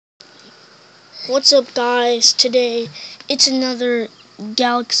What's up, guys? Today it's another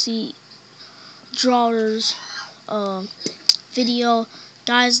Galaxy Drawers video.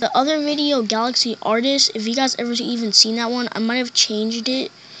 Guys, the other video, Galaxy Artist, if you guys ever even seen that one, I might have changed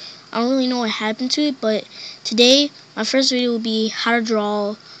it. I don't really know what happened to it, but today my first video will be how to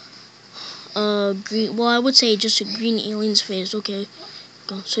draw green, well, I would say just a green alien's face. Okay,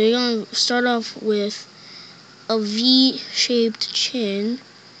 go. So you're gonna start off with a V-shaped chin.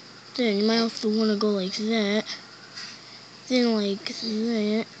 Then you might have to want to go like that. Then like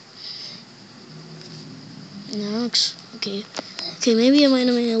that. Now looks okay. Okay, maybe I might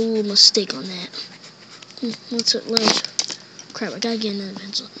have made a little mistake on that. Let's crap, I gotta get another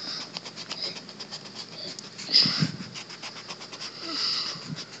pencil.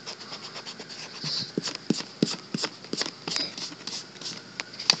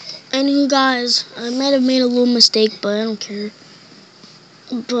 Anywho, guys, I might have made a little mistake, but I don't care.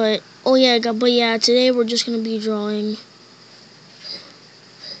 But today we're just gonna be drawing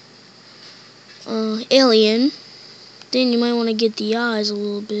alien. Then you might want to get the eyes a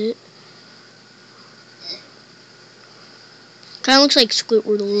little bit. Kind of looks like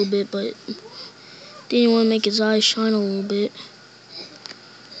Squidward a little bit, but then you want to make his eyes shine a little bit.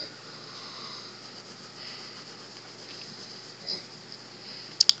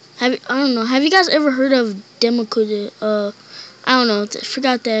 I don't know. Have you guys ever heard of Demokuda? I don't know. I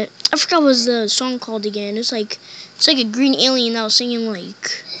forgot what was the song called again. It's like a green alien that was singing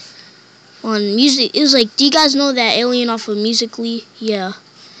like on music. It was like, do you guys know that alien off of Musically? Yeah,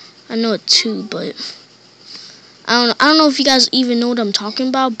 I know it too, but I don't know if you guys even know what I'm talking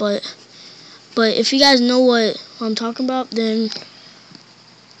about. But if you guys know what I'm talking about, then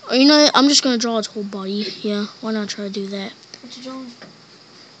you know, I'm just gonna draw its whole body. Yeah, why not try to do that? What you drawing?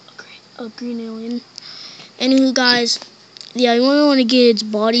 A green alien. Anywho, guys, yeah, you want to get its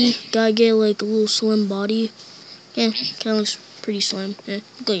body. Gotta get like a little slim body. Yeah, kind of looks pretty slim. Yeah,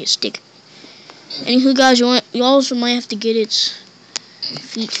 look like a stick. Anywho, guys, you also might have to get its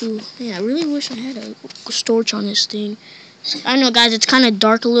feet too. Yeah, I really wish I had a torch on this thing. I know, guys, it's kind of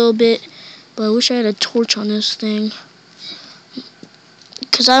dark a little bit, but I wish I had a torch on this thing.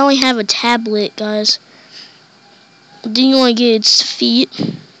 Because I only have a tablet, guys. Then you want to get its feet.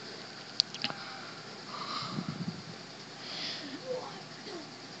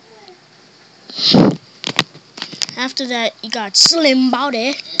 After that, you got slim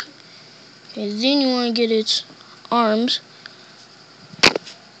body. Okay, then you want to get its arms.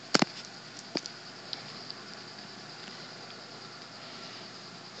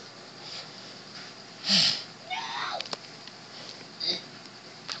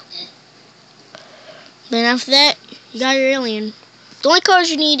 Then after that, you got your alien. The only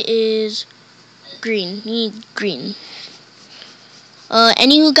colors you need is green. You need green.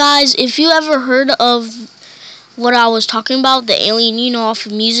 Anywho, guys, if you ever heard of what I was talking about, the alien, you know, off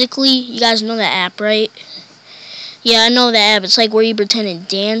of Musically, you guys know that app, right? Yeah, I know that app. It's like where you pretend to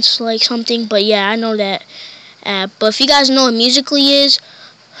dance like something, but yeah, I know that app. But if you guys know what Musically is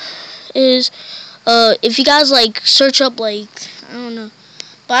if you guys like search up like, I don't know,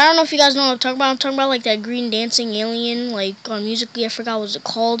 but I don't know if you guys know what I'm talking about. I'm talking about like that green dancing alien like on Musically. I forgot what it's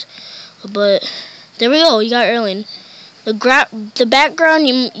called, but there we go. You got alien. The background,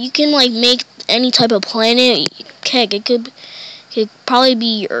 you can like make any type of planet. Heck, it could probably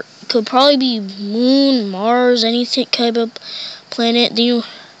be Moon, Mars, any type of planet.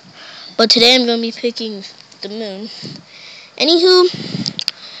 But today I'm gonna be picking the Moon. Anywho,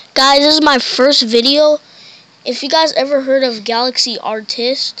 guys, this is my first video. If you guys ever heard of Galaxy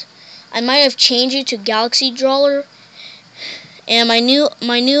Artist, I might have changed it to Galaxy Drawer. And my new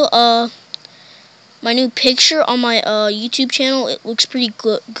picture on my YouTube channel, it looks pretty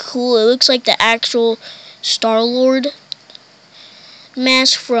cool. It looks like the actual Star-Lord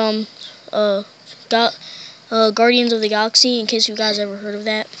mask from Guardians of the Galaxy, in case you guys ever heard of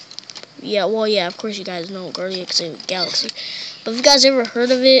that. Yeah, well, yeah, of course you guys know Guardians of the Galaxy. But if you guys ever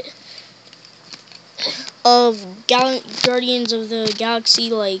heard of it, of Guardians of the Galaxy,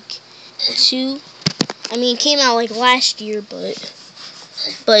 like, 2, I mean, it came out, like, last year, but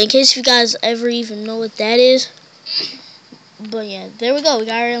in case you guys ever even know what that is. But yeah, there we go. We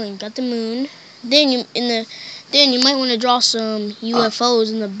got our alien. Got the moon. Then you might want to draw some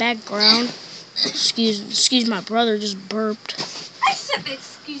UFOs in the background. Excuse my brother just burped. I said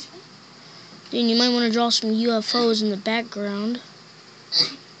excuse me. Then you might want to draw some UFOs in the background.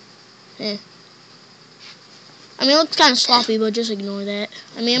 I mean, it looks kind of sloppy, but just ignore that.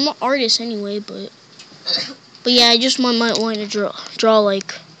 I mean, I'm an artist anyway, but yeah, I just might want to draw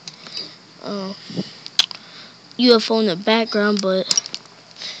like UFO in the background, but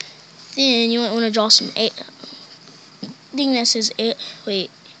Then you might want to draw some thing that says wait.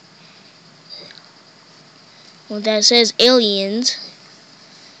 Well, that says aliens.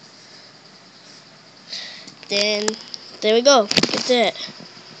 Then there we go. Get that.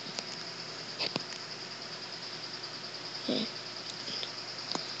 Okay.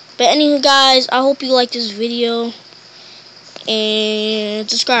 But anyway, guys, I hope you like this video and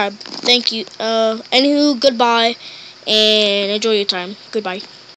subscribe. Thank you. Anywho, goodbye and enjoy your time. Goodbye.